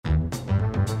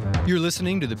You're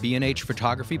listening to the B&H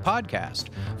Photography Podcast.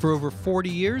 For over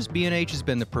 40 years, B&H has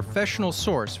been the professional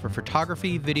source for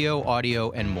photography, video,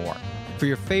 audio, and more. For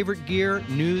your favorite gear,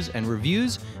 news, and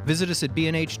reviews, visit us at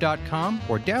bnh.com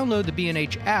or download the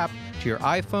B&H app to your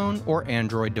iPhone or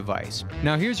Android device.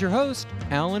 Now here's your host,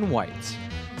 Alan Weitz.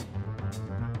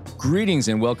 Greetings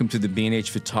and welcome to the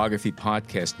B&H Photography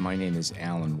Podcast. My name is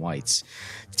Alan Weitz.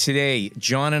 Today,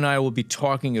 John and I will be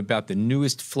talking about the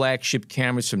newest flagship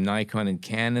cameras from Nikon and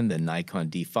Canon, the Nikon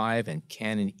D5 and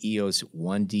Canon EOS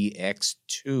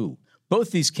 1DX2. Both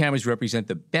these cameras represent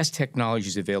the best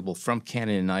technologies available from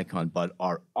Canon and Nikon, but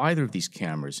are either of these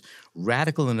cameras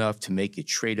radical enough to make you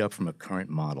trade up from a current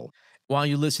model? While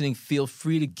you're listening, feel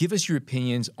free to give us your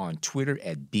opinions on Twitter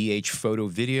at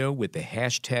BHPhotoVideo with the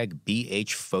hashtag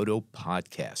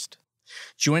BHPhotoPodcast.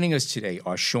 Joining us today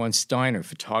are Shawn Steiner,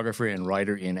 photographer and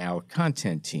writer in our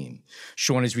content team.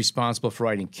 Shawn is responsible for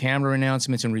writing camera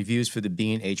announcements and reviews for the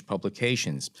B&H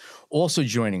publications. Also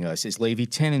joining us is Levi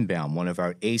Tenenbaum, one of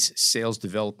our ACE sales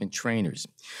development trainers.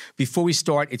 Before we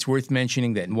start, it's worth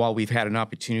mentioning that while we've had an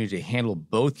opportunity to handle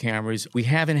both cameras, we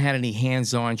haven't had any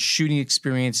hands-on shooting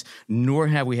experience, nor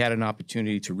have we had an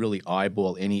opportunity to really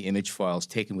eyeball any image files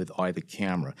taken with either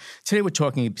camera. Today we're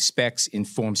talking specs,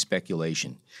 informed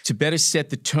speculation. To better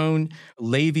set the tone,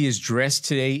 Levi is dressed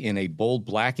today in a bold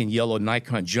black and yellow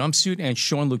Nikon jumpsuit, and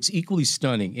Shawn looks equally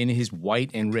stunning in his white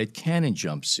and red Canon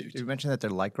jumpsuit. Did you mention that they're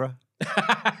Lycra?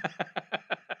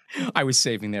 I was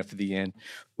saving that for the end.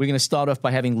 We're going to start off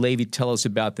by having Levi tell us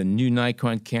about the new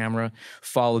Nikon camera,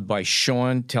 followed by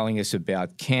Shawn telling us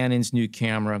about Canon's new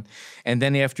camera. And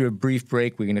then after a brief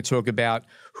break, we're going to talk about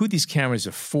who these cameras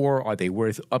are for, are they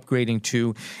worth upgrading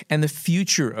to, and the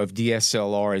future of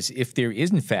DSLRs, if there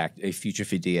is in fact a future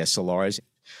for DSLRs.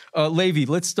 Levi,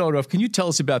 let's start off. Can you tell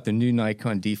us about the new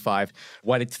Nikon D5,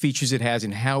 what features it has,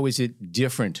 and how is it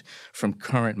different from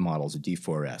current models, the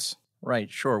D4S?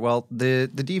 Right, sure. Well, the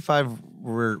D5,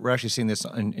 we're actually seeing this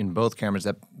in both cameras.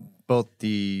 That we're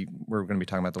going to be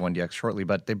talking about the 1DX shortly,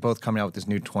 but they both coming out with this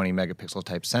new 20 megapixel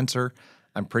type sensor.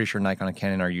 I'm pretty sure Nikon and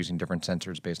Canon are using different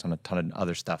sensors based on a ton of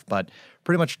other stuff. But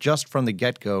pretty much just from the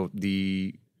get-go,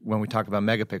 when we talk about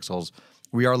megapixels,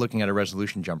 we are looking at a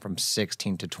resolution jump from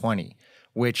 16 to 20,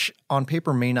 which on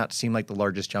paper may not seem like the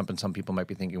largest jump, and some people might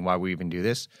be thinking, why would we even do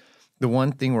this? The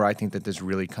one thing where I think that this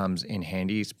really comes in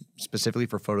handy, specifically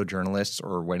for photojournalists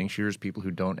or wedding shooters, people who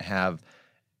don't have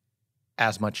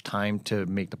as much time to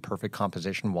make the perfect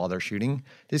composition while they're shooting,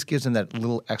 this gives them that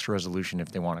little extra resolution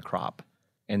if they want to crop.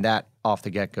 And that, off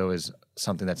the get-go, is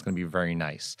something that's going to be very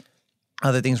nice.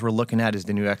 Other things we're looking at is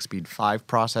the new XSpeed 5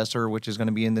 processor, which is going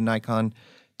to be in the Nikon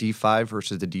D5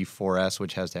 versus the D4S,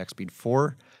 which has the XSpeed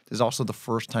 4. This is also the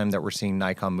first time that we're seeing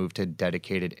Nikon move to a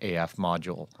dedicated AF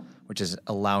module, which is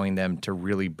allowing them to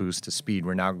really boost the speed.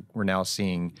 We're now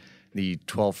seeing the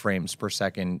 12 frames per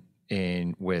second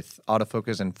with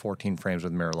autofocus and 14 frames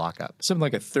with mirror lockup. Something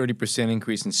like a 30%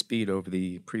 increase in speed over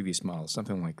the previous model,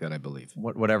 something like that, I believe.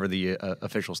 Whatever the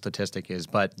official statistic is.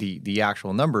 But the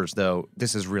actual numbers, though,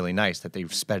 this is really nice that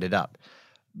they've sped it up.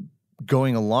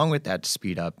 Going along with that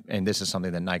speed up, and this is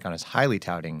something that Nikon is highly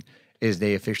touting, is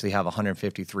they officially have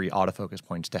 153 autofocus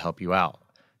points to help you out.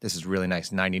 This is really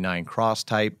nice. 99 cross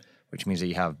type, which means that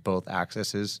you have both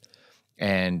axes.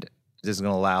 And this is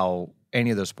going to allow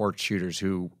any of those sports shooters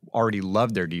who already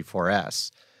love their D4S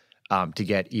to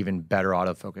get even better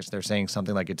autofocus. They're saying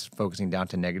something like it's focusing down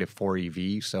to -4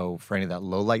 EV. So for any of that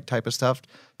low light type of stuff,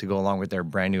 to go along with their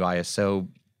brand new ISO,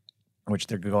 which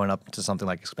they're going up to something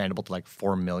like expandable to like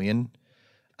 4 million.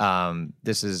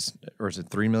 Is it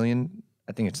 3 million?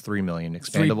 I think it's 3 million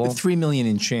expandable. 3 million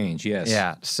in change, yes.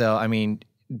 Yeah. So, I mean,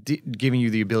 giving you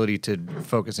the ability to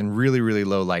focus in really, really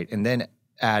low light and then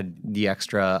add the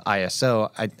extra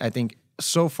ISO, I think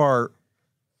so far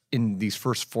in these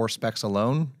first 4 specs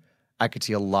alone, I could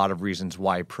see a lot of reasons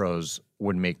why pros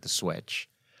would make the switch.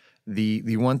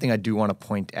 The one thing I do want to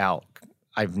point out,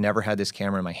 I've never had this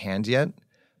camera in my hands yet,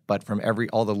 but from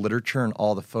all the literature and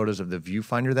all the photos of the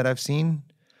viewfinder that I've seen,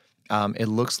 it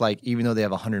looks like even though they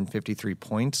have 153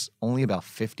 points, only about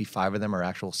 55 of them are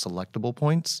actual selectable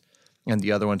points, and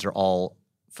the other ones are all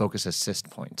focus assist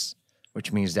points,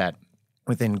 which means that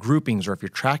within groupings or if you're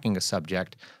tracking a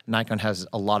subject, Nikon has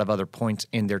a lot of other points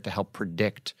in there to help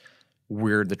predict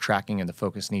where the tracking and the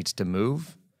focus needs to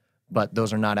move, but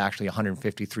those are not actually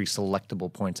 153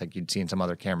 selectable points like you'd see in some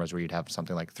other cameras where you'd have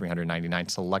something like 399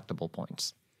 selectable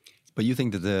points. But you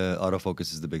think that the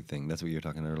autofocus is the big thing. That's what you were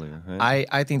talking earlier, right?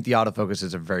 I think the autofocus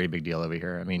is a very big deal over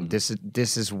here. I mean, this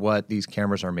is what these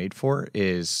cameras are made for,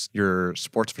 is your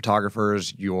sports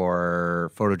photographers, your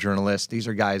photojournalists. These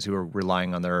are guys who are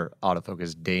relying on their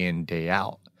autofocus day in, day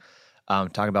out.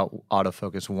 Talking about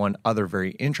autofocus, one other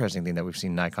very interesting thing that we've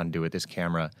seen Nikon do with this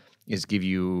camera is give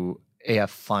you AF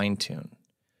fine tune,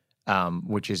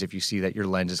 which is if you see that your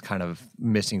lens is kind of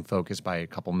missing focus by a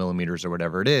couple millimeters or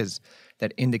whatever it is,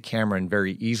 that in the camera and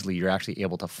very easily you're actually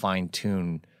able to fine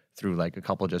tune through like a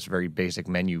couple just very basic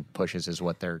menu pushes is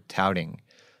what they're touting,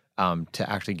 to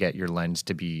actually get your lens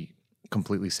to be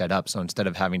completely set up. So instead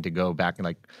of having to go back and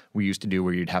like we used to do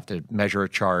where you'd have to measure a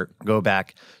chart, go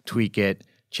back, tweak it,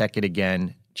 check it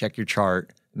again, check your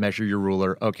chart, measure your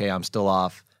ruler, okay, I'm still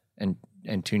off, and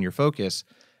tune your focus.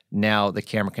 Now the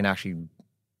camera can actually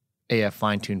AF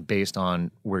fine tune based on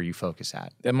where you focus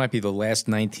at. That might be the last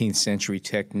 19th century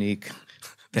technique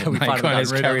that we finally Nikon got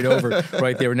has rid of. carried over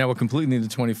right there. Now we're completely in the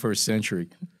 21st century.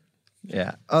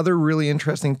 Yeah. Other really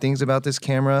interesting things about this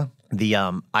camera, the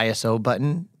ISO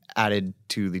button added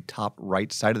to the top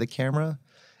right side of the camera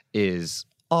is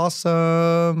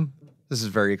awesome. This is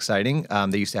very exciting.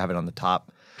 They used to have it on the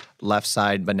top left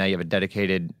side, but now you have a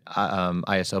dedicated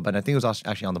ISO button. I think it was also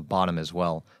actually on the bottom as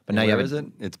well. But now you have Where is it?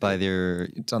 It's by their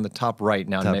It's on the top right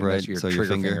now. top next right, to your so trigger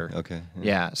your finger. finger. Okay.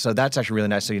 Yeah, so that's actually really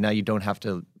nice. So now you don't have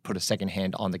to put a second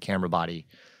hand on the camera body.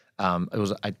 It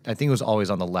was, I think it was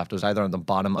always on the left. It was either on the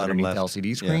bottom underneath left. the LCD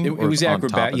Yeah. screen. It or was on top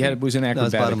acrobat. of It it. was an No, it's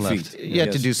acrobatic bottom left. feat. You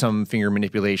had to do some finger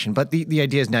manipulation, but the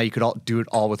idea is now you could do it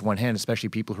all with one hand, especially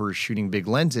people who are shooting big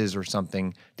lenses or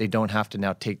something. They don't have to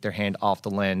now take their hand off the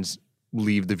lens,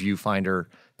 leave the viewfinder.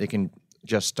 They can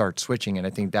just start switching, and I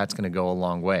think that's going to go a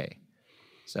long way.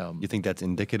 So You think that's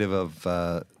indicative of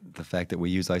the fact that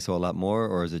we use ISO a lot more,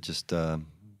 or is it just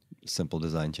simple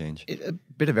design change? a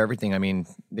bit of everything. I mean,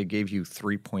 they gave you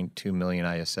 3.2 million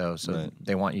ISO, so Right.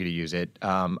 they want you to use it.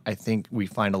 I think we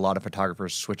find a lot of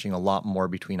photographers switching a lot more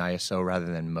between ISO rather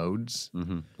than modes.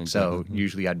 So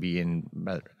usually I'd be in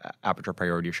aperture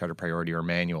priority or shutter priority or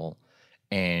manual,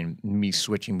 and me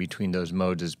switching between those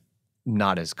modes is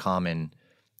not as common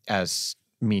as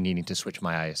me needing to switch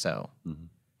my ISO.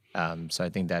 So I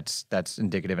think that's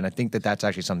indicative, and I think that's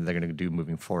actually something they're going to do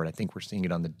moving forward. I think we're seeing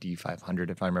it on the D500,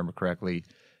 if I remember correctly,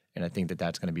 and I think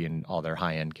that's going to be in all their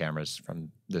high-end cameras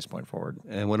from this point forward.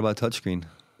 And what about touchscreen?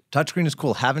 Touchscreen is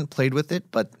cool. Haven't played with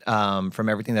it, but from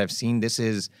everything that I've seen, this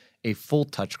is a full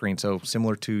touchscreen, so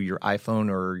similar to your iPhone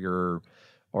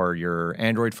or your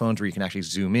Android phones, where you can actually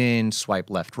zoom in, swipe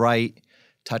left, right,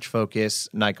 touch focus.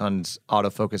 Nikon's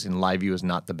autofocus in live view is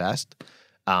not the best,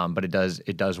 but it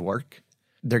does work.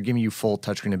 They're giving you full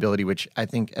touchscreen ability, which I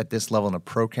think at this level in a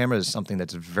pro camera is something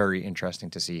that's very interesting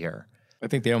to see here. I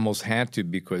think they almost had to,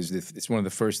 because it's one of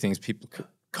the first things people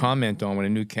comment on when a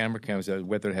new camera comes out,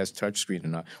 whether it has touchscreen or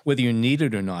not, whether you need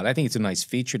it or not. I think it's a nice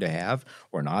feature to have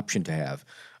or an option to have.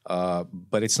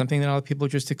 But it's something that a lot of people are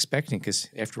just expecting, because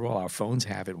after all, our phones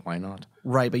have it. Why not?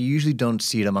 Right, but you usually don't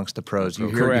see it amongst the pros.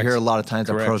 You Correct. hear a lot of times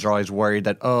that Correct. pros are always worried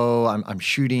that, oh, I'm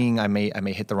shooting, I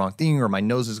may hit the wrong thing, or my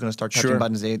nose is going to start touching Sure.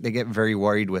 buttons. They get very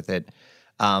worried with it.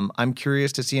 I'm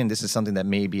curious to see, and this is something that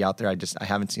may be out there. I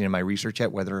haven't seen in my research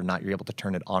yet whether or not you're able to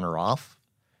turn it on or off.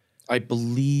 I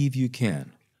believe you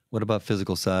can. What about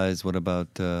physical size? What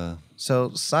about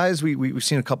So size, we've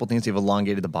seen a couple things. They've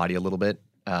elongated the body a little bit.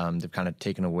 They've kind of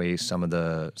taken away some of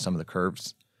the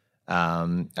curves. I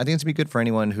think it's gonna be good for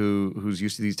anyone who's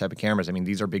used to these type of cameras. I mean,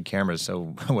 these are big cameras, so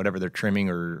whatever they're trimming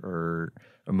or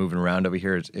moving around over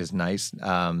here is nice.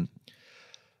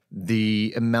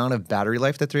 The amount of battery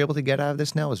life that they're able to get out of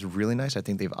this now is really nice. I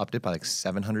think they've upped it by like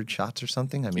 700 shots or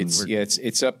something. I mean,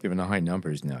 It's up there in the high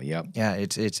numbers now. Yep. yeah,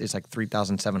 it's like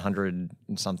 3,700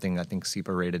 and something. I think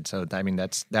SEPA rated. So I mean,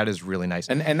 that is really nice.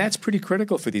 And that's pretty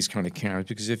critical for these kind of cameras,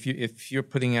 because if you're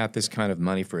putting out this kind of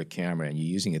money for a camera and you're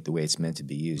using it the way it's meant to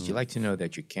be used, you like to know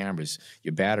that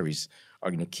your batteries are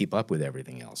going to keep up with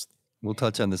everything else. We'll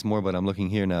touch on this more, but I'm looking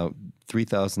here now,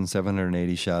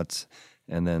 3,780 shots,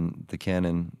 and then the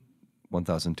Canon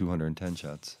 1,210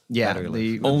 shots. Yeah,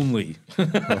 Battery life. Only.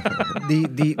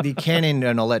 the Canon,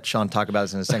 and I'll let Shawn talk about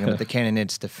this in a second, but the Canon, in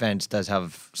its defense, does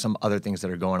have some other things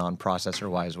that are going on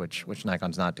processor-wise, which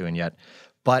Nikon's not doing yet.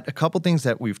 But a couple things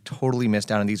that we've totally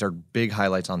missed out, and these are big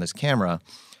highlights on this camera,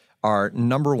 are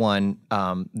number one,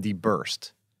 the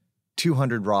burst.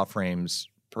 200 raw frames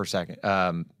per second,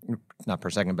 not per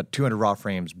second, but 200 raw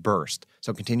frames burst.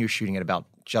 So continuous shooting at about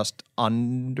just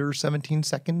under 17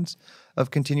 seconds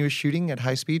of continuous shooting at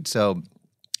high speed. So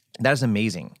that is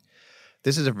amazing.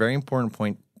 This is a very important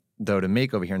point, though, to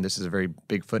make over here, and this is a very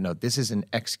big footnote. This is an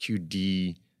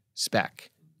XQD spec.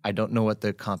 I don't know what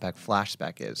the compact flash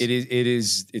spec is.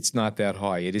 It's not that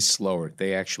high. It is slower.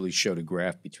 They actually showed a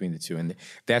graph between the two, and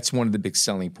that's one of the big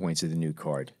selling points of the new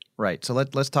card. Right. So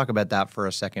let's talk about that for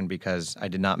a second, because I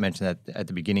did not mention that at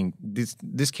the beginning.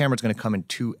 This camera is going to come in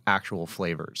two actual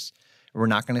flavors. We're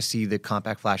not going to see the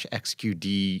compact flash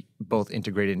XQD both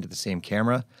integrated into the same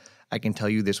camera. I can tell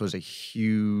you this was a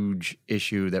huge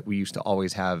issue that we used to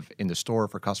always have in the store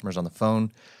for customers on the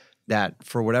phone, that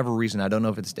for whatever reason, I don't know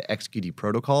if it's the XQD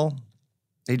protocol,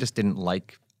 they just didn't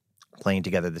like playing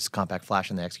together this compact flash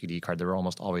and the XQD card. There were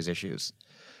almost always issues.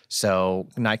 So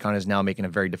Nikon is now making a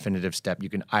very definitive step. You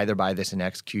can either buy this in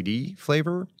XQD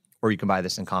flavor or you can buy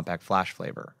this in compact flash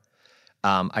flavor.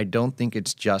 I don't think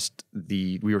it's just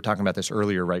we were talking about this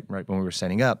earlier, right when we were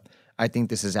setting up. I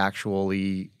think this is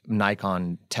actually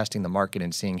Nikon testing the market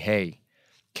and seeing, hey,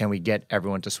 can we get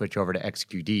everyone to switch over to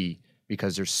XQD?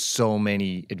 Because there's so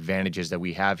many advantages that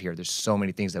we have here. There's so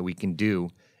many things that we can do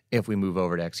if we move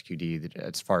over to XQD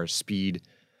as far as speed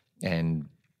and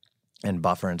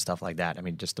buffer and stuff like that. I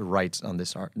mean, just the rights on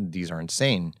these are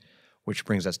insane. Which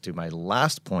brings us to my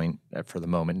last point for the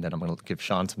moment, and then I'm going to give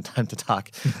Shawn some time to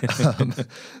talk.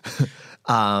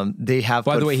 They have.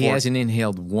 By the way, he hasn't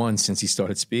inhaled once since he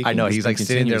started speaking. I know he's like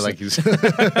sitting there like he's.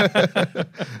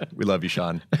 We love you,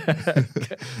 Shawn.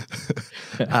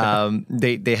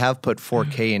 They have put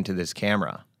 4K into this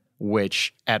camera,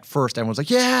 which at first everyone's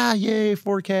like, yeah, yay,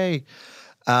 4K.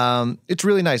 It's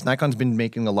really nice. Nikon's been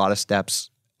making a lot of steps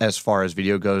as far as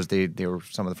video goes. They were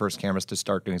some of the first cameras to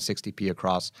start doing 60p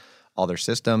across all their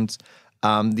systems.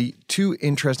 The two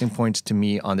interesting points to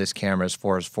me on this camera as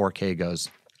far as 4K goes,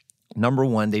 number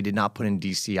one, they did not put in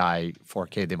DCI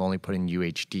 4K. They've only put in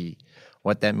UHD.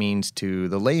 What that means to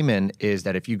the layman is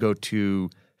that if you go to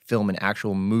film an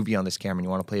actual movie on this camera and you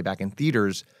want to play it back in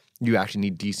theaters, you actually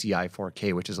need DCI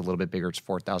 4K, which is a little bit bigger. It's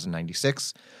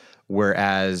 4096,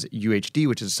 whereas UHD,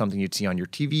 which is something you'd see on your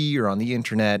TV or on the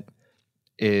internet,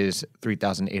 is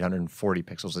 3,840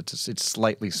 pixels. It's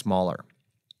slightly smaller.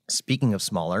 Speaking of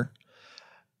smaller,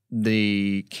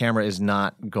 the camera is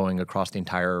not going across the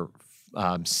entire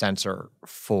sensor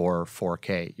for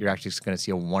 4K. You're actually going to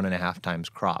see a 1.5 times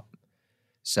crop.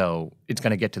 So it's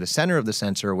going to get to the center of the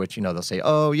sensor, which, they'll say,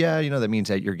 oh, yeah, that means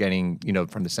that you're getting,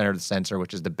 from the center of the sensor,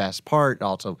 which is the best part.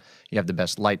 Also, you have the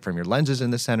best light from your lenses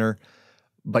in the center.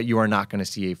 But you are not going to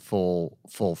see a full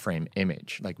frame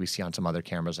image like we see on some other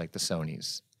cameras like the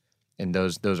Sonys. And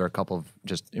those are a couple of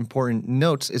just important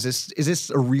notes. Is this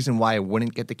a reason why I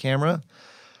wouldn't get the camera?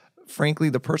 Frankly,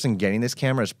 the person getting this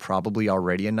camera is probably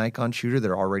already a Nikon shooter.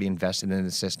 They're already invested in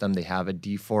the system. They have a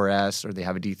D4S or they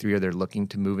have a D3 or they're looking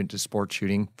to move into sports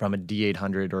shooting from a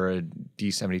D800 or a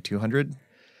D7200.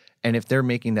 And if they're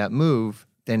making that move,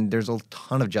 then there's a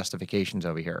ton of justifications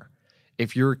over here.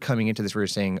 If you're coming into this where you're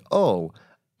saying, oh,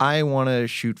 I want to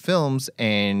shoot films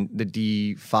and the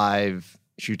D5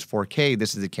 shoots 4K,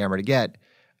 this is the camera to get,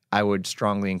 I would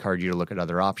strongly encourage you to look at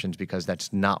other options because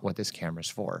that's not what this camera's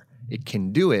for. It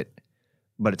can do it,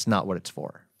 but it's not what it's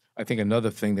for. I think another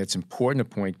thing that's important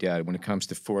to point out when it comes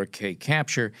to 4K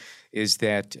capture is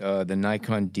that the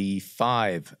Nikon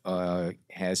D5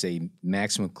 has a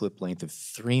maximum clip length of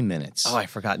 3 minutes. Oh, I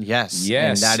forgot. Yes.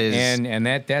 Yes. And that is and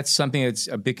that's something that's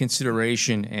a big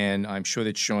consideration, and I'm sure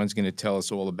that Shawn's going to tell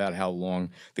us all about how long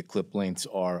the clip lengths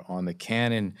are on the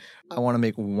Canon. I want to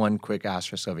make one quick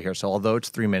asterisk over here. So although it's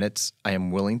 3 minutes, I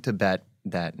am willing to bet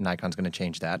that Nikon's going to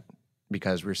change that,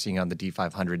 because we're seeing on the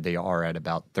D500 they are at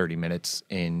about 30 minutes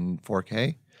in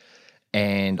 4K.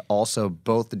 And also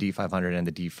both the D500 and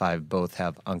the D5 both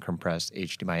have uncompressed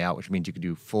HDMI out, which means you could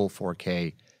do full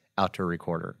 4K out to a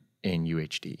recorder in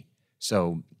UHD.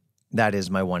 So that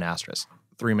is my one asterisk.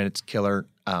 3 minutes killer.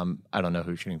 I don't know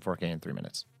who's shooting 4K in 3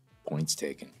 minutes. Points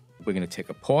taken. We're going to take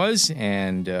a pause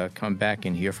and come back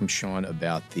and hear from Shawn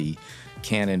about the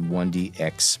Canon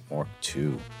 1DX Mark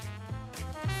II.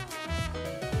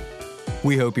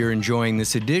 We hope you're enjoying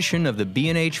this edition of the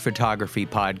B&H Photography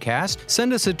Podcast.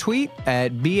 Send us a tweet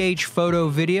at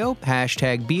BHPhotoVideo,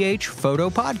 hashtag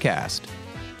BHPhotoPodcast.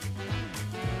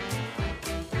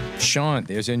 Shawn,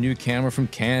 there's a new camera from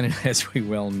Canon, as we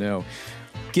well know.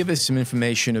 Give us some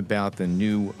information about the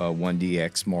new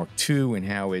 1DX Mark II and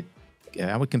how it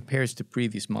compares to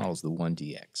previous models, the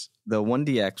 1DX. The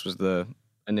 1DX was the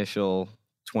initial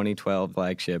 2012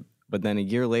 flagship, but then a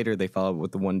year later they followed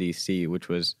with the 1DC, which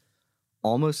was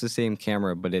almost the same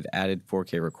camera, but it added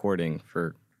 4K recording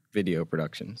for video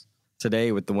productions.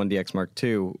 Today, with the 1DX Mark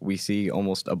II, we see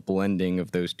almost a blending of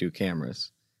those two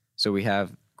cameras. So we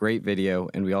have great video,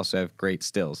 and we also have great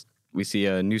stills. We see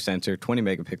a new sensor, 20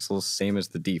 megapixels, same as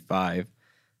the D5,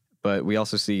 but we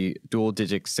also see dual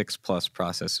Digic 6 Plus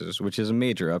processors, which is a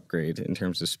major upgrade in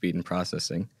terms of speed and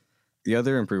processing. The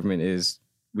other improvement is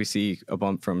we see a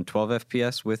bump from 12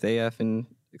 FPS with AF and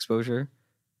exposure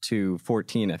to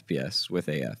 14 FPS with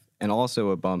AF, and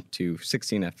also a bump to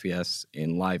 16 FPS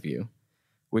in live view,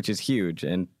 which is huge.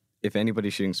 And if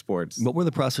anybody's shooting sports, What were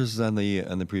the processors on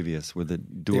the previous? Were the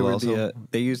dual also?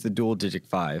 they use the dual Digic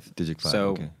 5. Digic 5, So,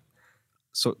 okay.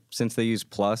 so since they use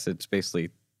Plus, it's basically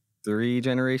 3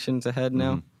 generations ahead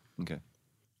now, Okay.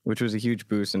 which was a huge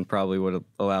boost and probably would have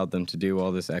allowed them to do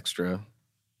all this extra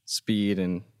speed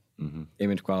and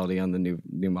image quality on the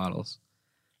new models.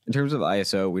 In terms of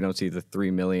ISO, we don't see the 3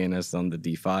 million as on the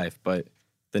D5, but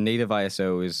the native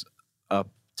ISO is up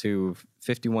to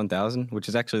 51,000, which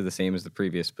is actually the same as the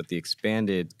previous, but the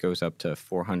expanded goes up to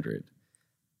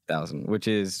 400,000, which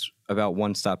is about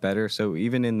 1 stop better. So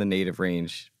even in the native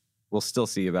range, we'll still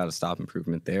see about a stop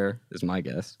improvement there, is my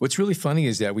guess. What's really funny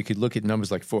is that we could look at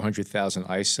numbers like 400,000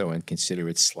 ISO and consider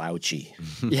it slouchy.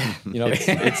 Yeah, You know,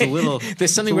 it's a little.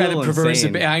 there's something it's a rather little perverse.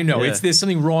 insane. I know Yeah. there's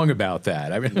something wrong about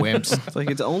that. I mean, Wimps. It's like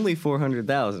it's only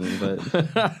 400,000,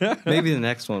 but maybe the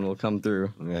next one will come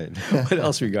through. Right. what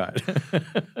else we got?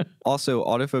 Also,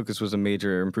 autofocus was a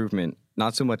major improvement.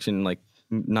 Not so much in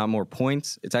not more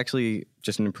points. It's actually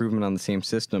just an improvement on the same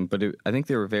system, but I think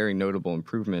there were very notable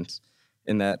improvements.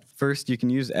 In that, first, you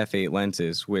can use f8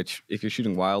 lenses, which if you're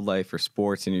shooting wildlife or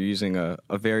sports and you're using a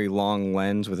very long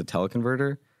lens with a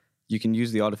teleconverter, you can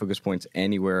use the autofocus points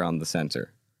anywhere on the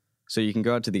sensor. So you can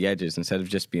go out to the edges instead of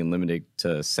just being limited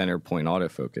to center point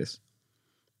autofocus.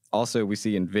 Also, we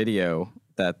see in video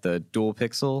that the dual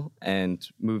pixel and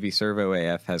movie servo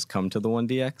AF has come to the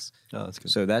 1DX. Oh, that's good.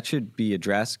 So that should be a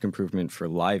drastic improvement for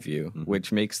live view,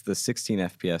 which makes the 16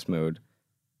 FPS mode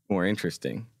more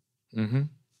interesting. Mm-hmm.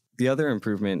 The other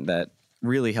improvement that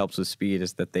really helps with speed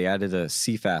is that they added a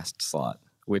CFast slot,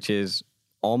 which is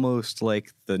almost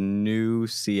like the new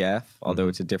CF, although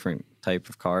it's a different type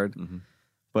of card.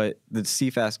 But the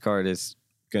CFast card is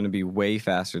going to be way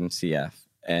faster than CF.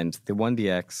 And the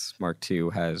 1DX Mark II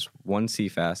has 1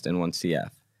 CFast and 1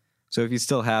 CF. So if you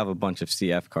still have a bunch of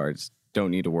CF cards, don't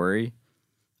need to worry.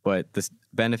 But the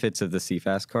benefits of the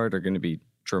CFast card are going to be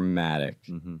dramatic.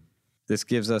 This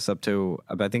gives us up to,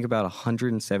 I think, about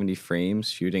 170 frames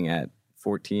shooting at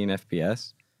 14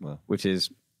 FPS, Wow. which is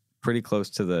pretty close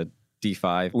to the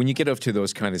D5. When you get up to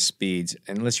those kind of speeds,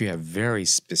 unless you have very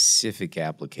specific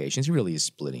applications, it really is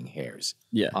splitting hairs.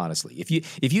 Yeah. Honestly,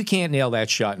 if you can't nail that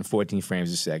shot in 14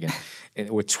 frames a second,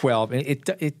 or 12,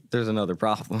 There's another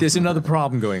problem. there's another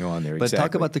problem going on there. But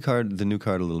talk exactly. about the new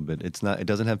card a little bit. It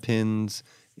doesn't have pins.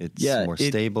 It's more it-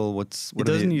 stable. What It are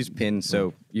doesn't the- use pins,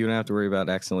 so you don't have to worry about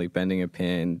accidentally bending a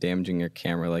pin, damaging your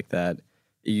camera like that.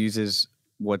 It uses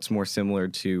what's more similar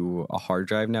to a hard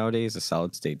drive nowadays, a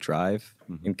solid state drive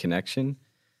in connection,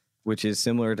 which is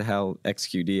similar to how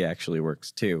XQD actually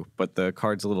works too. But the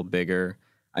card's a little bigger.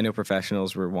 I know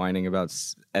professionals were whining about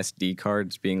SD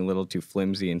cards being a little too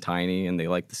flimsy and tiny, and they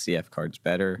like the CF cards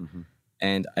better.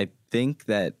 And I think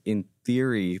that in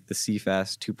theory, the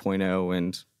CFast 2.0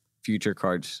 and future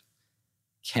cards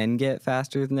can get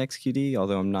faster than XQD,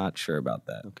 although I'm not sure about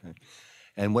that. Okay.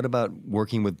 And what about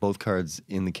working with both cards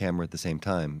in the camera at the same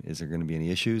time? Is there going to be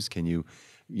any issues? Can you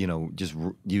just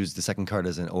use the second card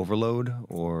as an overload,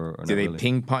 or Do not they really?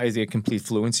 ping pong? Is there complete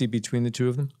fluency between the two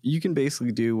of them? You can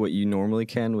basically do what you normally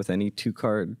can with any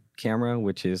 2-card camera,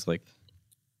 which is like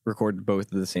record both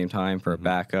at the same time for a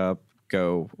backup,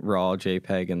 go raw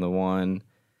JPEG in the one,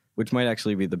 which might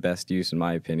actually be the best use in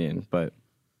my opinion. But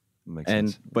Makes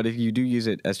sense. but if you do use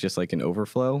it as just like an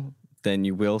overflow, then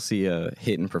you will see a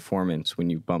hit in performance when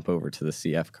you bump over to the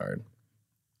CF card.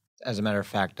 As a matter of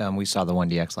fact, we saw the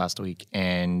 1DX last week,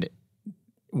 and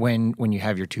when you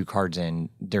have your 2 cards in,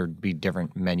 there'd be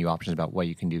different menu options about what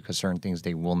you can do, because certain things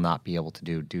they will not be able to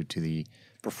do due to the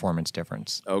performance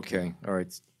difference. Okay, all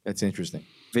right, that's interesting.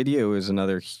 Video is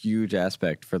another huge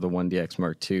aspect for the 1DX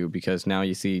Mark II, because now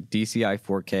you see DCI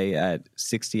 4K at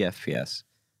 60 FPS,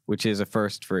 which is a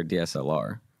first for a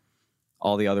DSLR.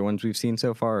 All the other ones we've seen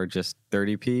so far are just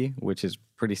 30p, which is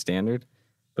pretty standard.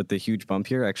 But the huge bump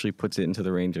here actually puts it into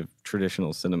the range of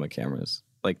traditional cinema cameras,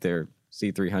 like their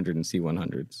C300 and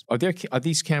C100s. Are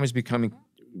these cameras becoming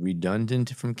redundant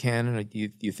from Canon? Or do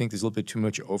you think there's a little bit too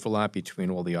much overlap between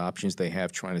all the options they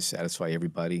have trying to satisfy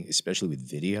everybody, especially with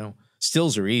video?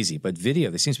 Stills are easy, but video,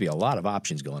 there seems to be a lot of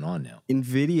options going on now. In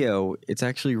video, it's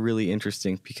actually really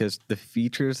interesting because the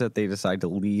features that they decide to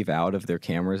leave out of their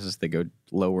cameras as they go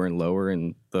lower and lower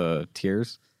in the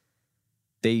tiers,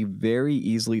 they very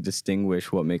easily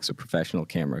distinguish what makes a professional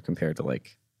camera compared to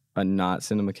like a not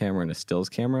cinema camera and a stills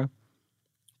camera.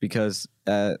 Because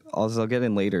as I'll get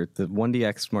in later, the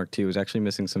 1DX Mark II is actually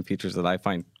missing some features that I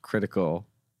find critical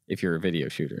if you're a video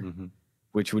shooter,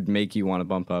 which would make you want to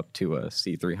bump up to a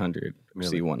C300 or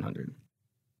C100.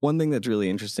 One thing that's really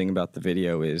interesting about the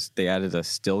video is they added a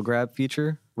still grab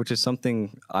feature, which is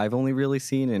something I've only really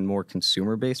seen in more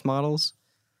consumer-based models.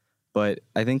 But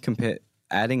I think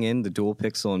adding in the dual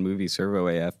pixel and movie servo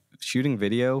AF, shooting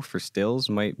video for stills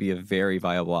might be a very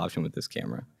viable option with this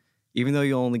camera. Even though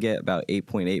you'll only get about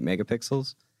 8.8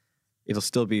 megapixels, it'll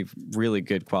still be really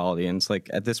good quality. And it's like,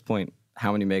 at this point,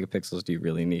 how many megapixels do you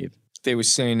really need? They were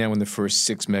saying that when the first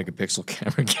 6 megapixel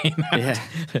camera came out. Yeah.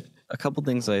 A couple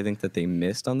things that I think that they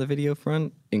missed on the video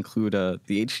front include the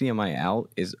HDMI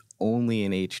out is only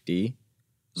in HD,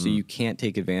 so you can't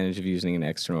take advantage of using an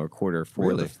external recorder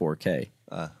for the 4K.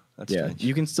 That's Yeah, strange.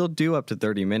 you can still do up to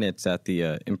 30 minutes at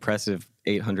the impressive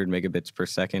 800 megabits per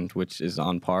second, which is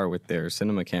on par with their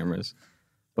cinema cameras.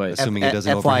 But Assuming it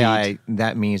doesn't FYI, overheat.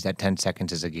 that means that 10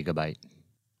 seconds is a gigabyte.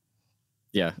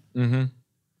 yeah, Mm-hmm.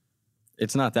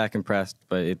 it's not that compressed,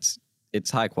 but it's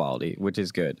high quality, which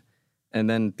is good. And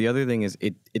then the other thing is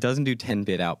it doesn't do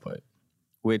 10-bit output,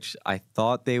 which I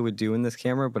thought they would do in this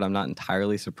camera, but I'm not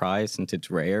entirely surprised since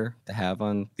it's rare to have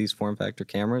on these form factor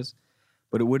cameras.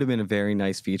 But it would have been a very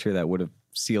nice feature that would have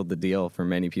sealed the deal for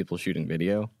many people shooting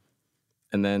video.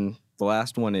 And then the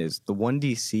last one is the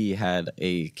 1DC had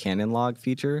a Canon log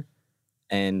feature,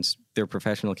 and their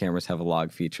professional cameras have a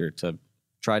log feature to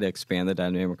try to expand the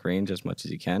dynamic range as much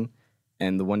as you can.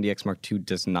 And the 1DX Mark II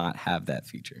does not have that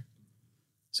feature.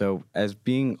 So as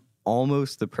being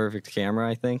almost the perfect camera,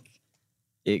 I think,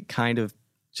 it kind of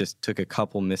just took a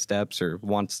couple missteps or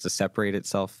wants to separate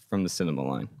itself from the cinema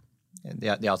line. And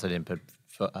they also didn't put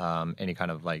any kind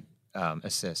of like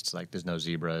assists, like there's no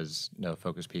zebras, no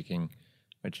focus peaking,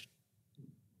 which,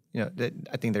 I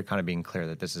think they're kind of being clear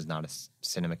that this is not a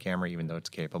cinema camera, even though it's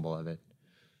capable of it.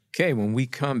 Okay, when we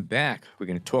come back, we're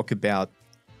going to talk about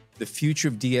the future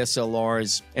of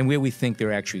DSLRs and where we think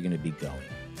they're actually going to be going.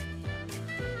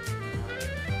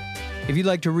 If you'd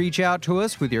like to reach out to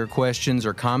us with your questions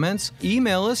or comments,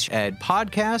 email us at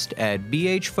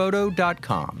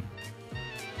podcast@bhphoto.com.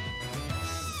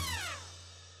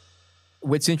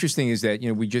 What's interesting is that,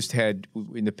 we just had,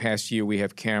 in the past year, we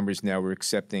have cameras now, we're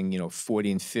accepting,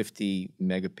 40 and 50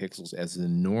 megapixels as the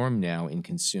norm now in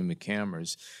consumer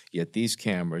cameras, yet these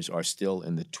cameras are still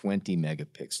in the 20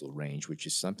 megapixel range, which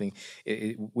is something,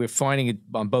 we're finding it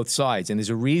on both sides, and there's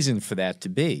a reason for that to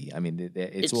be. I mean,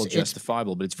 it's all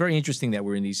justifiable, but it's very interesting that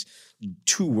we're in these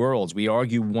two worlds. We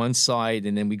argue one side,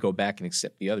 and then we go back and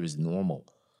accept the other as normal.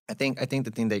 I think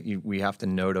the thing that we have to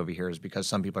note over here is because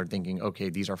some people are thinking, okay,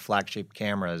 these are flagship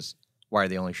cameras. Why are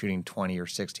they only shooting 20 or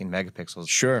 16 megapixels?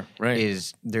 Sure, right.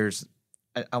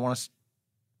 I want to,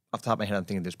 off the top of my head, I'm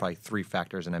thinking there's probably 3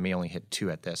 factors, and I may only hit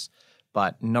 2 at this.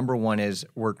 But number one is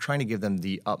we're trying to give them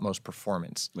the utmost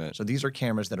performance. Right. So these are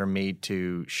cameras that are made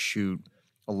to shoot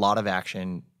a lot of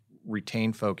action,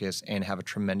 retain focus, and have a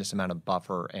tremendous amount of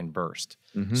buffer and burst.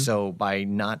 Mm-hmm. So by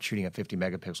not shooting at 50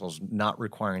 megapixels, not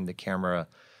requiring the camera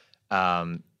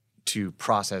to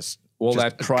process all just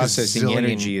that a processing gazillion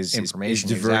energy is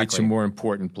diverted exactly. to more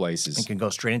important places. It can go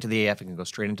straight into the AF, it can go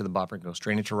straight into the buffer, it can go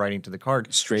straight into writing to the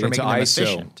card. Straight so into making them ISO,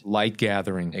 efficient. light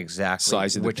gathering, Exactly.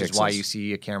 size of the Which pixels. is why you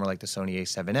see a camera like the Sony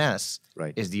A7S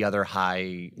Right. is the other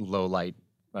low light,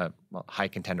 high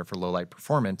contender for low light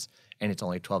performance, and it's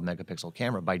only a 12 megapixel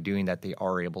camera. By doing that, they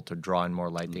are able to draw in more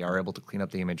light. They are able to clean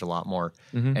up the image a lot more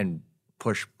and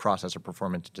push processor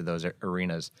performance into those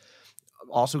arenas.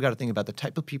 Also got to think about the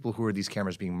type of people who are these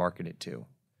cameras being marketed to.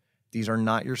 These are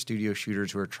not your studio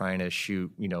shooters who are trying to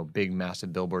shoot, big,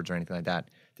 massive billboards or anything like that.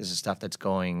 This is stuff that's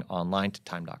going online to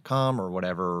time.com or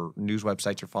whatever news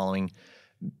websites you're following.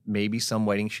 Maybe some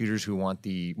wedding shooters who want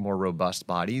the more robust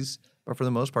bodies. But for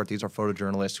the most part, these are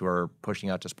photojournalists who are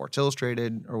pushing out to Sports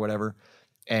Illustrated or whatever.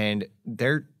 And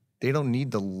they don't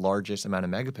need the largest amount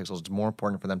of megapixels. It's more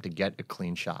important for them to get a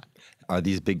clean shot. Are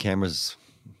these big cameras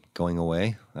going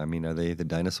away? I mean, are they the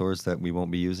dinosaurs that we won't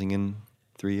be using in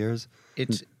 3 years?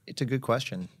 It's a good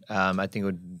question. I think it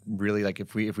would really, like,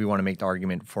 if we want to make the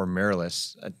argument for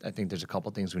mirrorless, I think there's a couple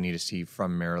things we need to see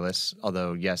from mirrorless.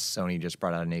 Although, yes, Sony just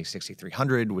brought out an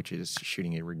A6300, which is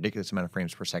shooting a ridiculous amount of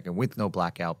frames per second with no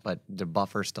blackout, but the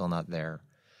buffer's still not there.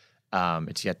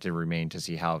 It's yet to remain to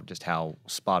see how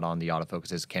spot on the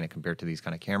autofocus is. Can it compare to these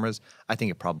kind of cameras? I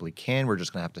think it probably can. We're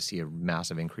just going to have to see a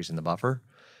massive increase in the buffer.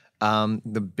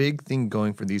 The big thing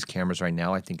going for these cameras right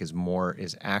now, I think, is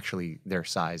actually their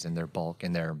size and their bulk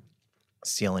and their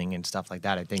ceiling and stuff like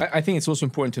that. I think it's also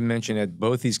important to mention that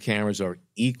both these cameras are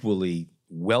equally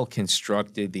well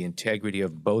constructed. The integrity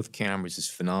of both cameras is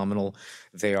phenomenal.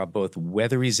 They are both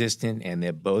weather resistant, and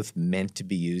they're both meant to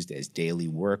be used as daily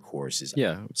workhorses.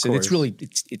 Yeah, so it's really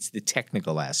it's the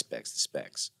technical aspects, the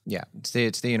specs. Yeah,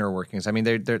 it's the inner workings. I mean,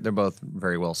 they're both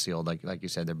very well sealed. Like you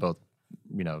said, they're both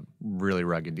really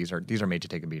rugged. These are made to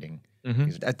take a beating.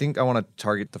 I think I want to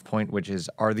target the point, which is,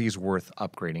 are these worth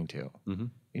upgrading to?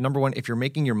 Number one, if you're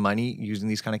making your money using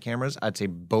these kind of cameras, I'd say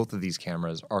both of these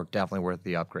cameras are definitely worth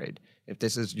the upgrade. If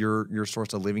this is your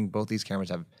source of living, both these cameras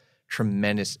have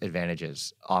tremendous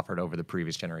advantages offered over the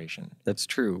previous generation. That's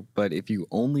true, but if you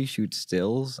only shoot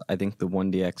stills, I think the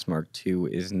 1DX Mark II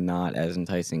is not as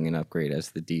enticing an upgrade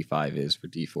as the D5 is for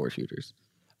D4 shooters.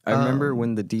 I remember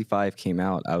when the D5 came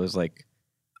out, I was like,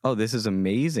 oh, this is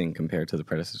amazing compared to the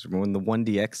predecessor. But when the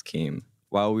 1DX came,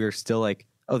 while we were still like,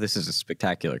 oh, this is a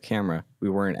spectacular camera, we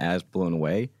weren't as blown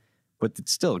away, but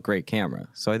it's still a great camera.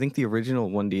 So I think the original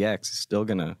 1DX is still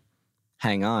going to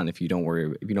hang on if you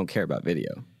don't care about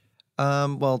video.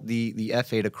 Well, the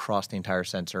f8 across the entire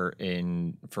sensor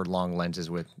for long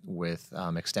lenses with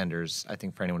extenders, I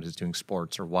think for anyone who's doing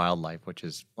sports or wildlife, which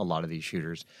is a lot of these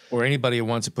shooters, or anybody who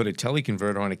wants to put a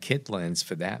teleconverter on a kit lens,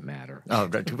 for that matter. Oh,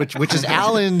 which is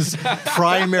Alan's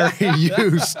primary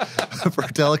use for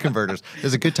teleconverters.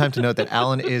 There's a good time to note that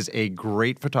Alan is a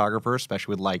great photographer,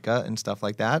 especially with Leica and stuff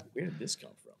like that. Where did this come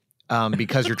from?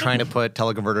 Because you're trying to put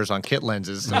teleconverters on kit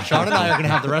lenses. So Shawn and I are going to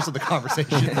have the rest of the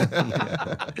conversation.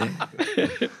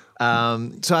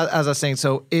 So as I was saying,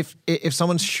 so if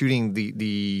someone's shooting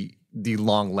the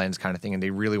long lens kind of thing and they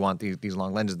really want these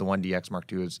long lenses, the 1DX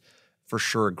Mark II is for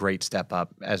sure a great step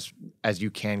up as you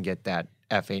can get that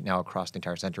f8 now across the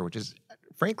entire sensor, which is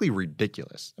frankly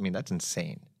ridiculous. I mean, that's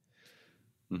insane.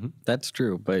 That's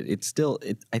true, but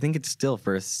I think it's still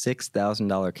for a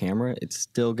 $6,000 camera, it's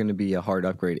still going to be a hard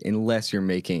upgrade unless you're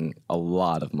making a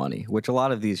lot of money, which a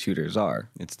lot of these shooters are.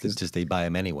 It's just they buy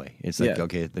them anyway. It's like,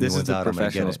 okay, the this new is one's the out, I'm gonna get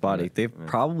professional's it. body. They've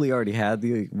probably already had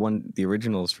the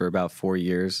originals for about 4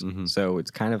 years, so it's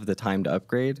kind of the time to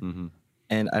upgrade.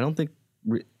 And I don't think,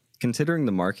 considering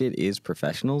the market is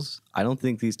professionals, I don't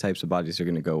think these types of bodies are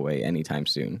going to go away anytime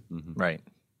soon. Right.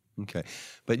 Okay,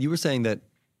 but you were saying that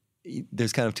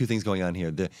there's kind of two things going on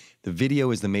here. The video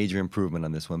is the major improvement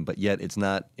on this one, but yet it's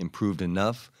not improved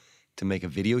enough to make a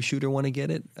video shooter want to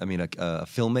get it. I mean, a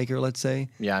filmmaker, let's say.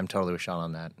 Yeah, I'm totally with Shawn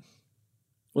on that.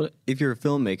 Well, if you're a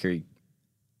filmmaker,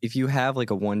 if you have like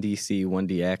a 1DC,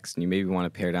 1DX, and you maybe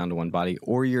want to pare down to one body,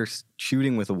 or you're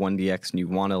shooting with a 1DX and you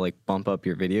want to like bump up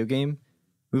your video game,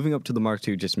 moving up to the Mark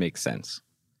II just makes sense.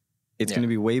 It's going to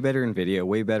be way better in video,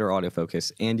 way better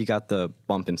autofocus, and you got the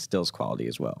bump in stills quality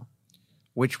as well.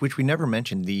 Which we never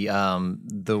mentioned. The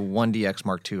 1DX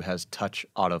Mark II has touch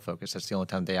autofocus. That's the only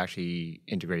time they actually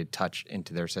integrated touch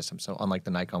into their system. So unlike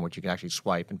the Nikon, which you can actually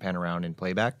swipe and pan around in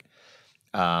playback,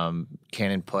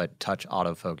 Canon put touch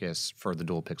autofocus for the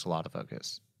dual pixel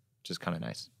autofocus, which is kind of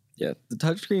nice. Yeah, the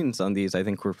touchscreens on these I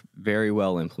think were very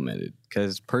well implemented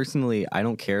because personally I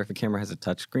don't care if a camera has a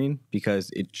touchscreen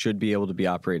because it should be able to be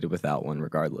operated without one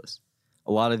regardless.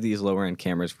 A lot of these lower-end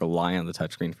cameras rely on the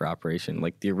touchscreen for operation,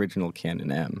 like the original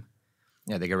Canon M.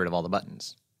 Yeah, they get rid of all the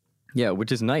buttons. Yeah,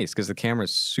 which is nice because the camera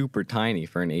is super tiny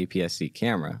for an APS-C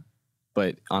camera.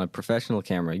 But on a professional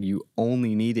camera, you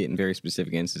only need it in very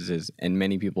specific instances, and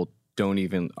many people aren't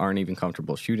even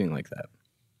comfortable shooting like that.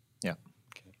 Yeah.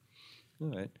 Okay. All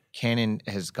right. Canon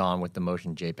has gone with the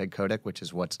motion JPEG codec, which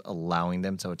is what's allowing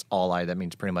them. So it's all I. That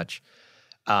means pretty much.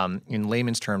 In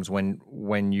layman's terms,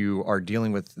 when you are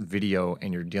dealing with video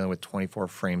and you're dealing with 24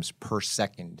 frames per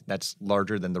second, that's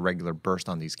larger than the regular burst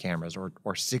on these cameras,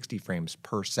 or 60 frames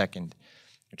per second,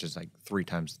 which is like 3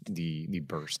 times the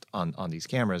burst on these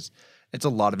cameras. It's a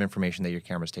lot of information that your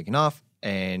camera's taking off,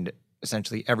 and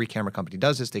essentially every camera company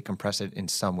does this. They compress it in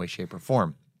some way, shape, or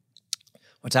form.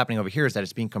 What's happening over here is that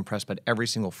it's being compressed, but every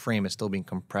single frame is still being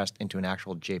compressed into an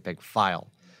actual JPEG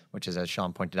file, which is, as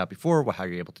Shawn pointed out before, how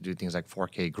you're able to do things like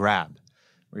 4K grab,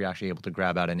 where you're actually able to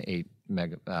grab out an 8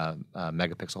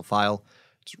 megapixel file.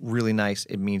 It's really nice.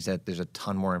 It means that there's a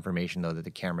ton more information, though, that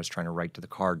the camera's trying to write to the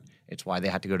card. It's why they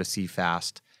had to go to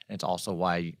CFast, and it's also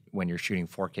why when you're shooting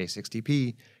 4K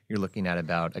 60p, you're looking at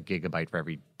about a gigabyte for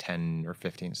every 10 or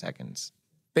 15 seconds.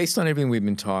 Based on everything we've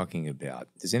been talking about,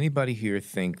 does anybody here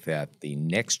think that the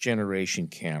next generation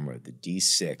camera, the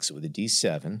D6 or the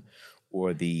D7,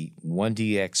 or the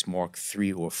 1DX Mark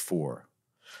III or IV,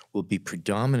 will be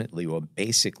predominantly or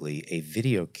basically a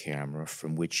video camera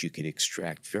from which you could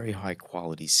extract very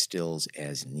high-quality stills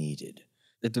as needed?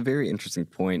 It's a very interesting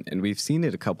point, and we've seen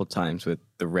it a couple times with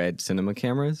the Red cinema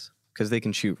cameras because they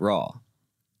can shoot RAW.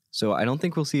 So I don't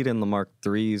think we'll see it in the Mark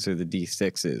IIIs or the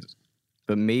D6s,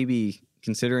 but maybe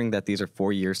considering that these are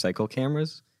 4-year cycle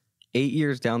cameras, 8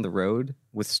 years down the road,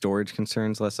 with storage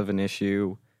concerns less of an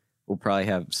issue, we'll probably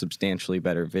have substantially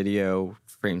better video,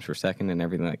 frames per second, and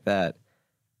everything like that.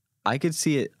 I could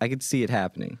see it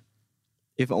happening.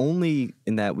 If only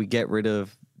in that we get rid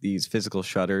of these physical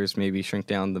shutters, maybe shrink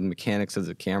down the mechanics of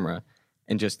the camera,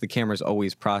 and just the camera's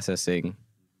always processing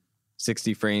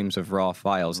 60 frames of raw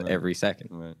files every second.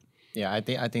 Right. Yeah, I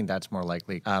think that's more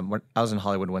likely. When I was in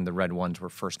Hollywood when the red ones were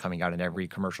first coming out, and every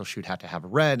commercial shoot had to have a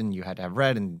red, and you had to have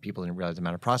red, and people didn't realize the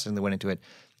amount of processing that went into it,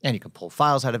 and you could pull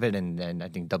files out of it. And then I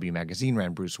think W Magazine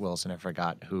ran Bruce Willis, and I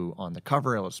forgot who on the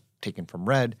cover. It was taken from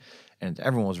red, and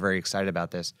everyone was very excited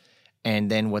about this. And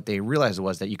then what they realized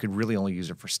was that you could really only use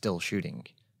it for still shooting.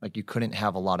 Like you couldn't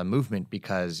have a lot of movement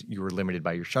because you were limited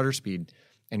by your shutter speed.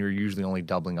 And you're usually only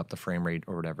doubling up the frame rate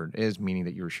or whatever it is, meaning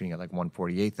that you were shooting at like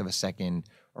 1/48th of a second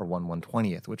or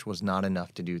 1/120th, which was not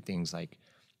enough to do things like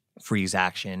freeze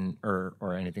action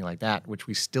or anything like that, which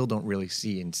we still don't really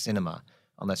see in cinema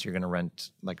unless you're going to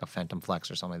rent like a Phantom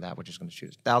Flex or something like that, which is going to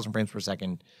shoot 1,000 frames per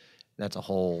second. That's a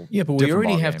whole but we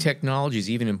already have ballgame. technologies,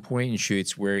 even in point and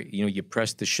shoots, where you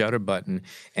press the shutter button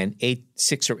and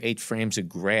 6 or 8 frames are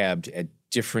grabbed at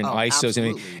different ISOs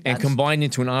and combined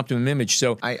into an optimum image.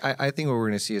 So I think what we're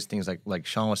going to see is things like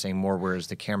Shawn was saying more, whereas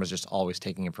the camera's just always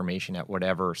taking information at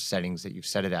whatever settings that you've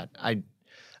set it at.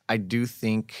 I do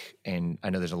think, and I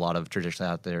know there's a lot of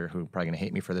traditionalists out there who are probably going to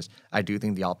hate me for this, I do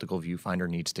think the optical viewfinder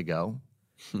needs to go.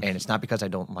 And it's not because I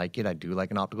don't like it. I do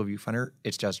like an optical viewfinder.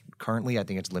 It's just currently I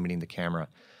think it's limiting the camera.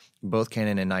 Both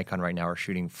Canon and Nikon right now are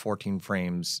shooting 14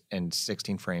 frames and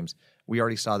 16 frames. We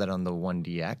already saw that on the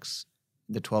 1DX,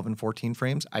 the 12 and 14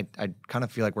 frames. I kind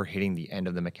of feel like we're hitting the end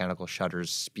of the mechanical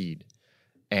shutter's speed.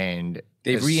 And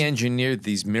they've re-engineered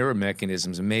these mirror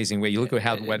mechanisms amazing way. You look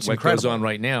at what goes on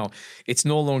right now. It's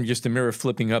no longer just a mirror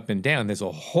flipping up and down. There's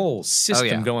a whole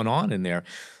system going on in there.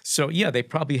 So yeah, they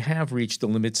probably have reached the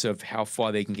limits of how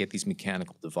far they can get these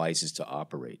mechanical devices to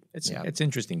operate. It's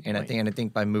interesting. And I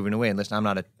think by moving away, and listen,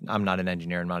 I'm not an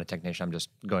engineer, I'm not a technician. I'm just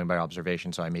going by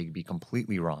observation, so I may be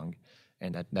completely wrong,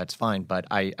 and that's fine. But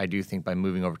I do think by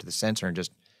moving over to the sensor and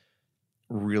just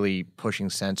really pushing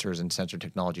sensors and sensor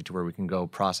technology to where we can go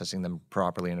processing them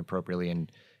properly and appropriately and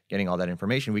getting all that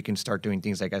information, we can start doing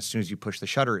things like as soon as you push the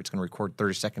shutter, it's going to record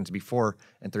 30 seconds before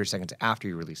and 30 seconds after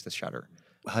you release the shutter.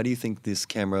 How do you think this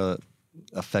camera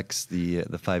affects the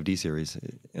 5D series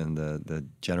and the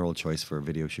general choice for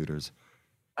video shooters?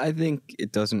 I think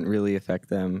it doesn't really affect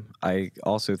them. I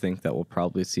also think that we'll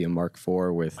probably see a Mark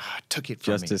IV with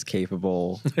just as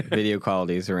capable video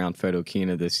qualities around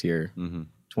Photokina this year.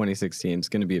 2016 is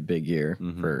going to be a big year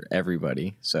for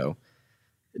everybody. So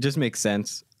it just makes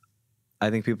sense. I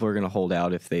think people are going to hold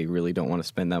out if they really don't want to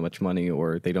spend that much money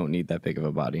or they don't need that big of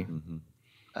a body.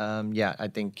 I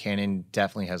think Canon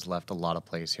definitely has left a lot of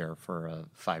place here for a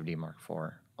 5D Mark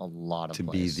IV. A lot of to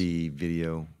place. Be the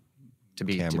video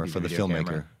camera for the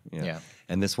filmmaker. Yeah.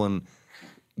 And this one,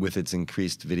 with its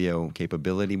increased video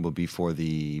capability, will be for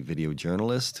the video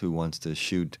journalist who wants to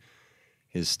shoot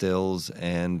his stills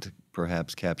and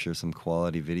perhaps capture some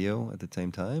quality video at the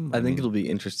same time. I think it'll be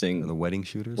interesting. The wedding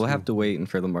shooters. We'll have to wait and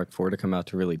for the Mark IV to come out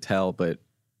to really tell, but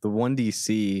the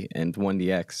 1DC and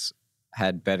 1DX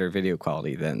had better video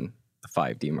quality than the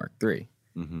 5D Mark III.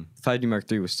 The 5D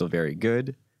Mark III was still very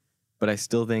good, but I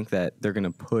still think that they're going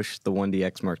to push the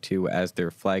 1DX Mark II as their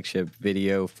flagship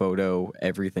video, photo,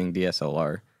 everything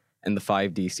DSLR, and the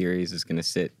 5D series is going to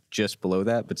sit just below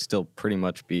that, but still pretty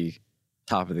much be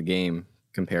top of the game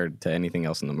compared to anything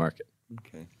else in the market.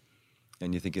 Okay.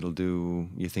 And you think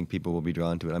you think people will be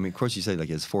drawn to it? I mean, of course you say like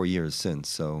it's 4 years since,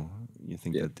 so you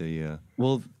think that the...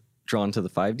 Well, drawn to the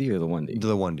 5D or the 1D?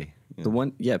 The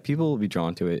 1D. Yeah. People will be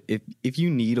drawn to it. If you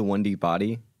need a 1D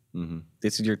body,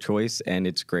 this is your choice, and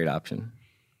it's a great option.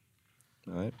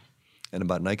 All right. And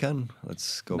about Nikon?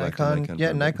 Let's go back to Nikon.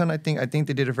 Yeah, Nikon, I think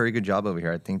they did a very good job over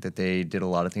here. I think that they did a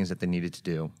lot of things that they needed to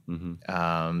do.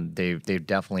 They've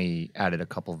definitely added a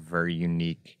couple of very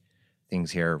unique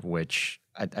things here, which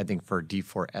I think for a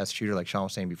D4S shooter, like Shawn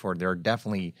was saying before, there are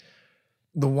definitely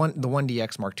the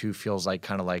 1DX Mark II feels like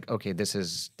kind of like, okay, this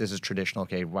is traditional.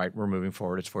 Okay, right, we're moving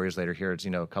forward. It's 4 years later. Here it's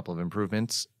a couple of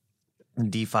improvements.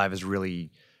 D5 is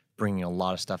really bringing a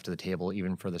lot of stuff to the table,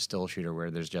 even for the still shooter, where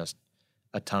there's just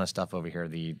a ton of stuff over here.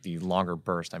 The longer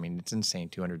burst, I mean, it's insane.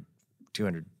 200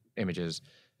 images.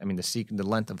 I mean, the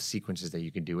length of sequences that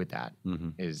you can do with that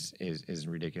is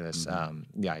ridiculous.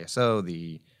 The ISO,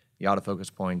 the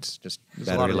autofocus points, just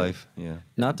battery life. Yeah,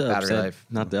 not to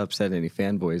upset any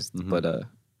fanboys, but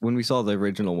when we saw the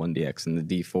original 1DX and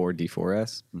the D4,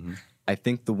 D4S, I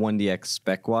think the 1DX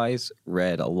spec wise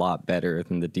read a lot better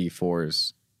than the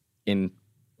D4s in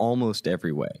almost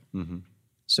every way.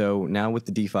 So now with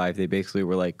the D5, they basically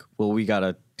were like, well, we got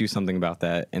to do something about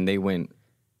that. And they went,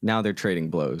 now they're trading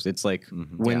blows. It's like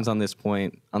wins on this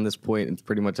point. On this point, it's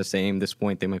pretty much the same. This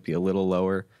point, they might be a little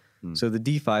lower. So the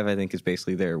D5, I think, is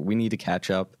basically there. We need to catch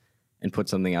up. and put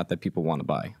something out that people want to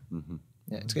buy.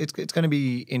 Yeah, it's going to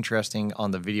be interesting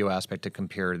on the video aspect to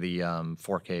compare the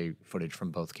 4K footage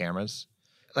from both cameras.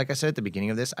 Like I said at the beginning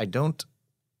of this,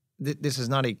 this is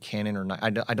not a Canon or I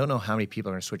don't know how many people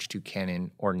are going to switch to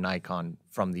Canon or Nikon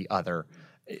from the other.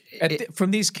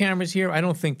 From these cameras here, I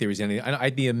don't think there is any.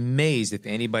 I'd be amazed if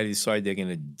anybody decided they're going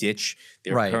to ditch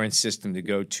their current system to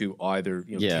go to either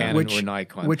Canon or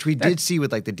Nikon. Which we did see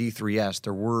with like the D3S.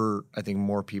 There were, I think,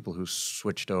 more people who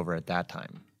switched over at that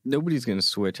time. Nobody's going to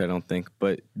switch, I don't think.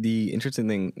 But the interesting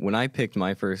thing, when I picked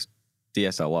my first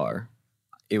DSLR,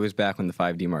 it was back when the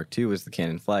 5D Mark II was the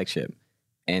Canon flagship.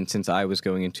 And since I was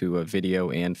going into a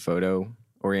video and photo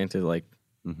oriented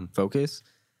focus,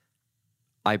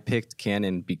 I picked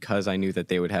Canon because I knew that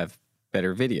they would have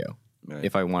better video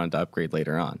if I wanted to upgrade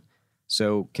later on.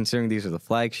 So considering these are the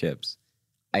flagships,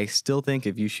 I still think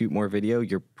if you shoot more video,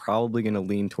 you're probably going to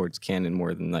lean towards Canon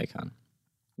more than Nikon.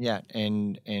 Yeah,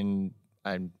 and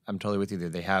I'm totally with you there.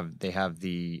 They have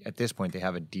at this point they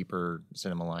have a deeper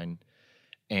cinema line.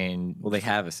 And they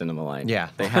have a cinema line. Yeah,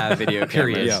 they have video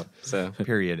cameras. Period. So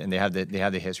period. And they have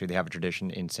the history. They have a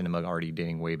tradition in cinema already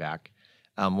dating way back.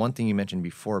 One thing you mentioned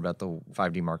before about the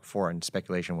 5D Mark IV and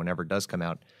speculation, whenever it does come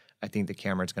out, I think the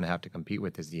camera it's going to have to compete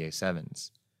with is the A7s,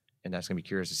 and that's going to be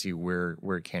curious to see where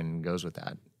Canon goes with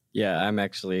that. Yeah, I'm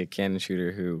actually a Canon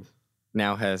shooter who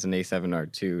now has an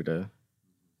A7R2 to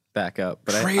back up,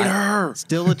 but I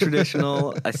still a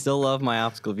traditional. I still love my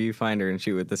optical viewfinder and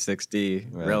shoot with the 6D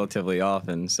relatively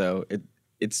often. So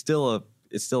it's still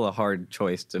a hard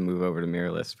choice to move over to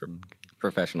mirrorless for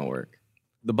professional work.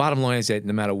 The bottom line is that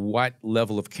no matter what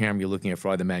level of camera you're looking at for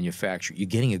either manufacturer, you're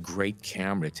getting a great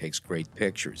camera that takes great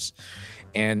pictures.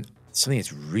 And something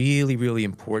that's really, really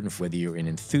important, whether you're an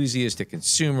enthusiast, a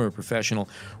consumer, a professional,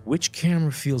 which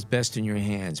camera feels best in your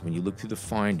hands when you look through the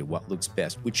finder, what looks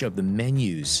best, which of the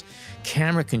menus,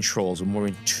 camera controls are more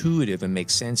intuitive and make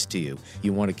sense to you.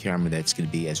 You want a camera that's going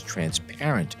to be as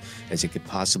transparent as it could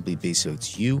possibly be, so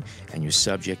it's you and your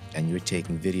subject, and you're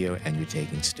taking video and you're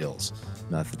taking stills,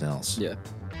 nothing else. Yeah.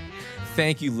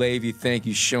 Thank you, Levi. Thank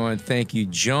you, Shawn. Thank you,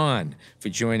 John, for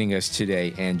joining us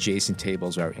today, and Jason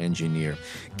Tables, our engineer.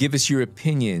 Give us your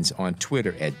opinions on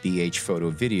Twitter at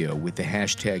BHPhotoVideo with the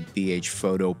hashtag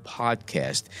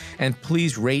BHPhotoPodcast. And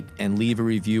please rate and leave a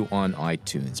review on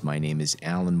iTunes. My name is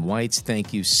Alan Weitz.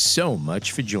 Thank you so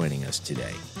much for joining us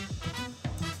today.